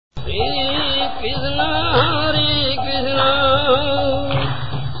Krishna, Krishna Krishna,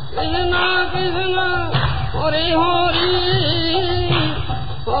 Hare Hare,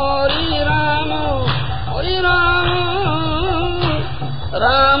 Hare Rama, Hare Rama,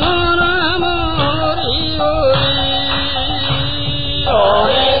 Rama Rama, Hare Hare.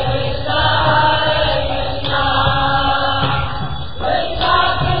 Hare Krishna, Krishna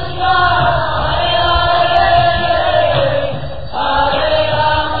Krishna, Hare Hare, Hare Rama, Hare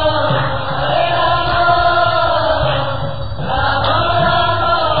Rama, Rama Rama, Hare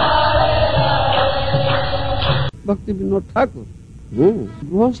Hare. Bhakti Vinod Thakur.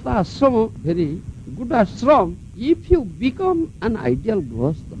 Grihasta ashram, very good ashram. If you become an ideal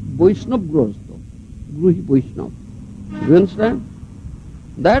Grihasta, Vaishnava Grihasta, Gruhi Vaishnava, you understand?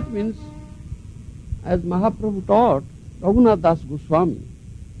 That means, as Mahaprabhu taught, Raghunath Das Goswami,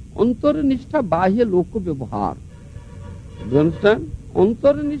 Antaranishta Bahya Loka Vyavahar. Do you understand?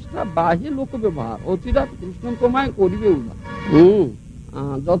 Antaranishta Bahya Loka Vyavahar. Otirat Krishna Tomai Koribe Uda.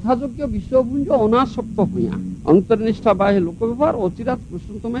 যথাযোগ্য বিশ্বপুঞ্জ অনাসক্ত হইয়া অন্তর্নিষ্ঠা বাহে লোকব্যবহার অচিরাত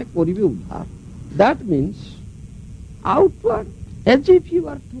কৃষ্ণ তোমায় করিবে উদ্ধার. That means outward, as if you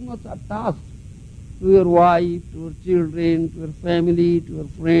are too much attached to your wife, to your children, to your family, to your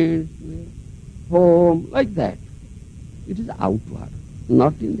friends, to your home, like that. It is outward,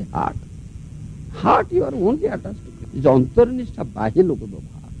 not in the heart. Heart you are only attached to. It is antarnishtha bahya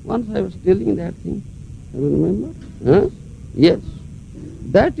lokabhyavahar. Once I was telling that thing, you remember? Huh? Yes.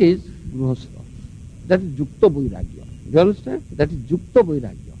 That is Grihasta. That is yukta vairagya. Do you understand? That is yukta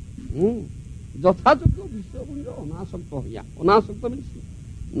vairagya. যথাযোগ্য বিশ্বপুঞ্জ অনাসক্ত হইয়া. অনাসক্ত means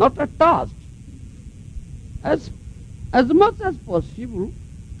not attached. As much as possible,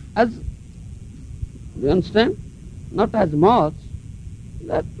 as you understand, not as much,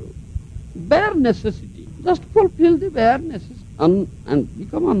 that bare necessity. Just fulfill the bare necessity and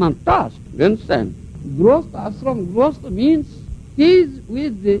become unattached. You understand? Grihasta ashram, Grihasta means he is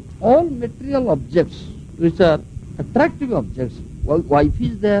with all material objects which are attractive objects. Wife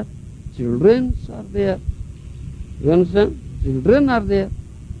is there, children are there. You understand? Children are there,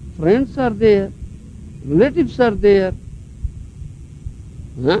 friends are there, relatives are there,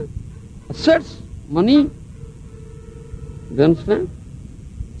 assets, money. You understand?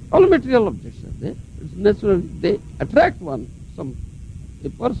 All material objects are there. It's natural. They attract one, a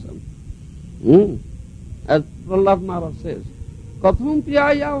person. As Prahlad Maharaj says, Katham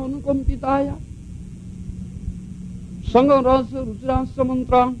priyaya anukampitaya sangam rasa ruchirasya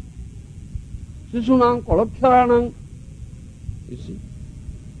mantra shisunam kalakcharanam. You see,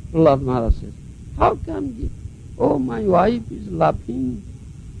 Prahlad Maharaj says, how can we? Oh, my wife is laughing,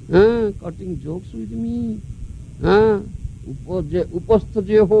 cutting jokes with me. Upastha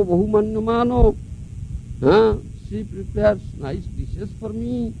jeho bahumanyamano. She prepares nice dishes for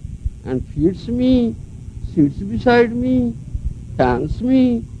me and feeds me, sits beside me, thanks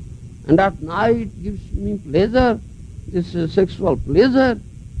me, and at night gives me pleasure, this sexual pleasure.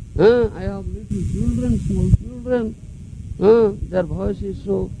 I have little children, small children. Their voice is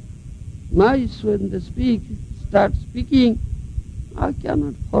so nice when they start speaking. I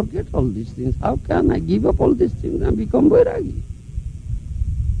cannot forget all these things. How can I give up all these things and become vairagi?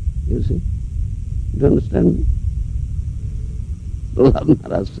 You see? Do you understand me? Prahlad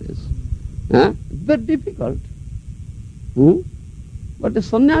Maharaj says, very difficult. But a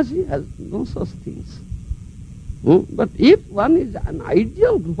sannyasi has no such things. But if one is an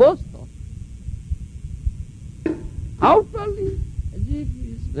ideal grihasta, outwardly, as if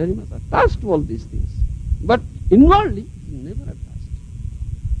he is very much attached to all these things, but inwardly, he is never attached.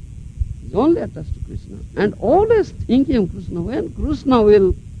 He is only attached to Krishna. And always thinking of Krishna, when Krishna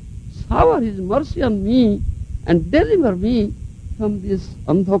will shower his mercy on me and deliver me from this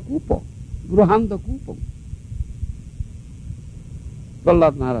andhakupa, gruhanda kupam.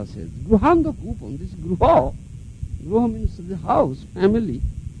 Prahlad Maharaj says, Gruhanda Kupam, this Gruha means the house, family.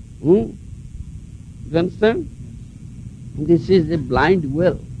 You understand? This is a blind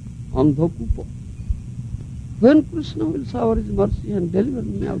well, Andha Kupa. When Krishna will shower his mercy and deliver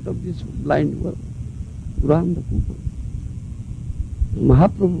me out of this blind well, Gruhanda Kupa.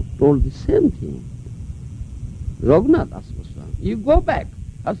 Mahaprabhu told the same thing. Raghunath Das Goswami, you go back.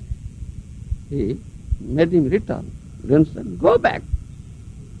 He made him return. You understand? Go back.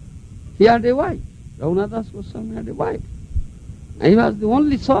 He had a wife. Raghunath Das Goswami had a wife. And he was the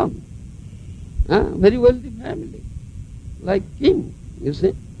only son. Very wealthy family. Like king, you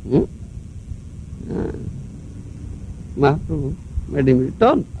see. Mahaprabhu made him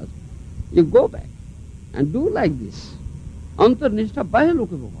return. You go back and do like this. Antarnishtha bahya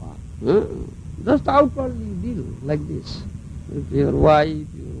lokabhyavahar. Just outwardly deal like this. With your wife,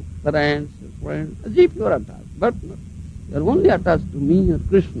 your parents, your friend, as if you are attached, but not. You are only attached to me or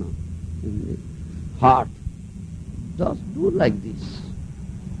Krishna in the heart. Just do like this.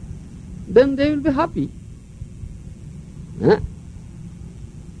 Then they will be happy. Huh?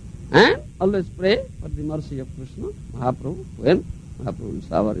 And always pray for the mercy of Krishna, Mahaprabhu. When Mahaprabhu will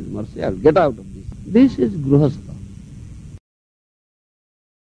shower his mercy, I will get out of this. This is Grihasta.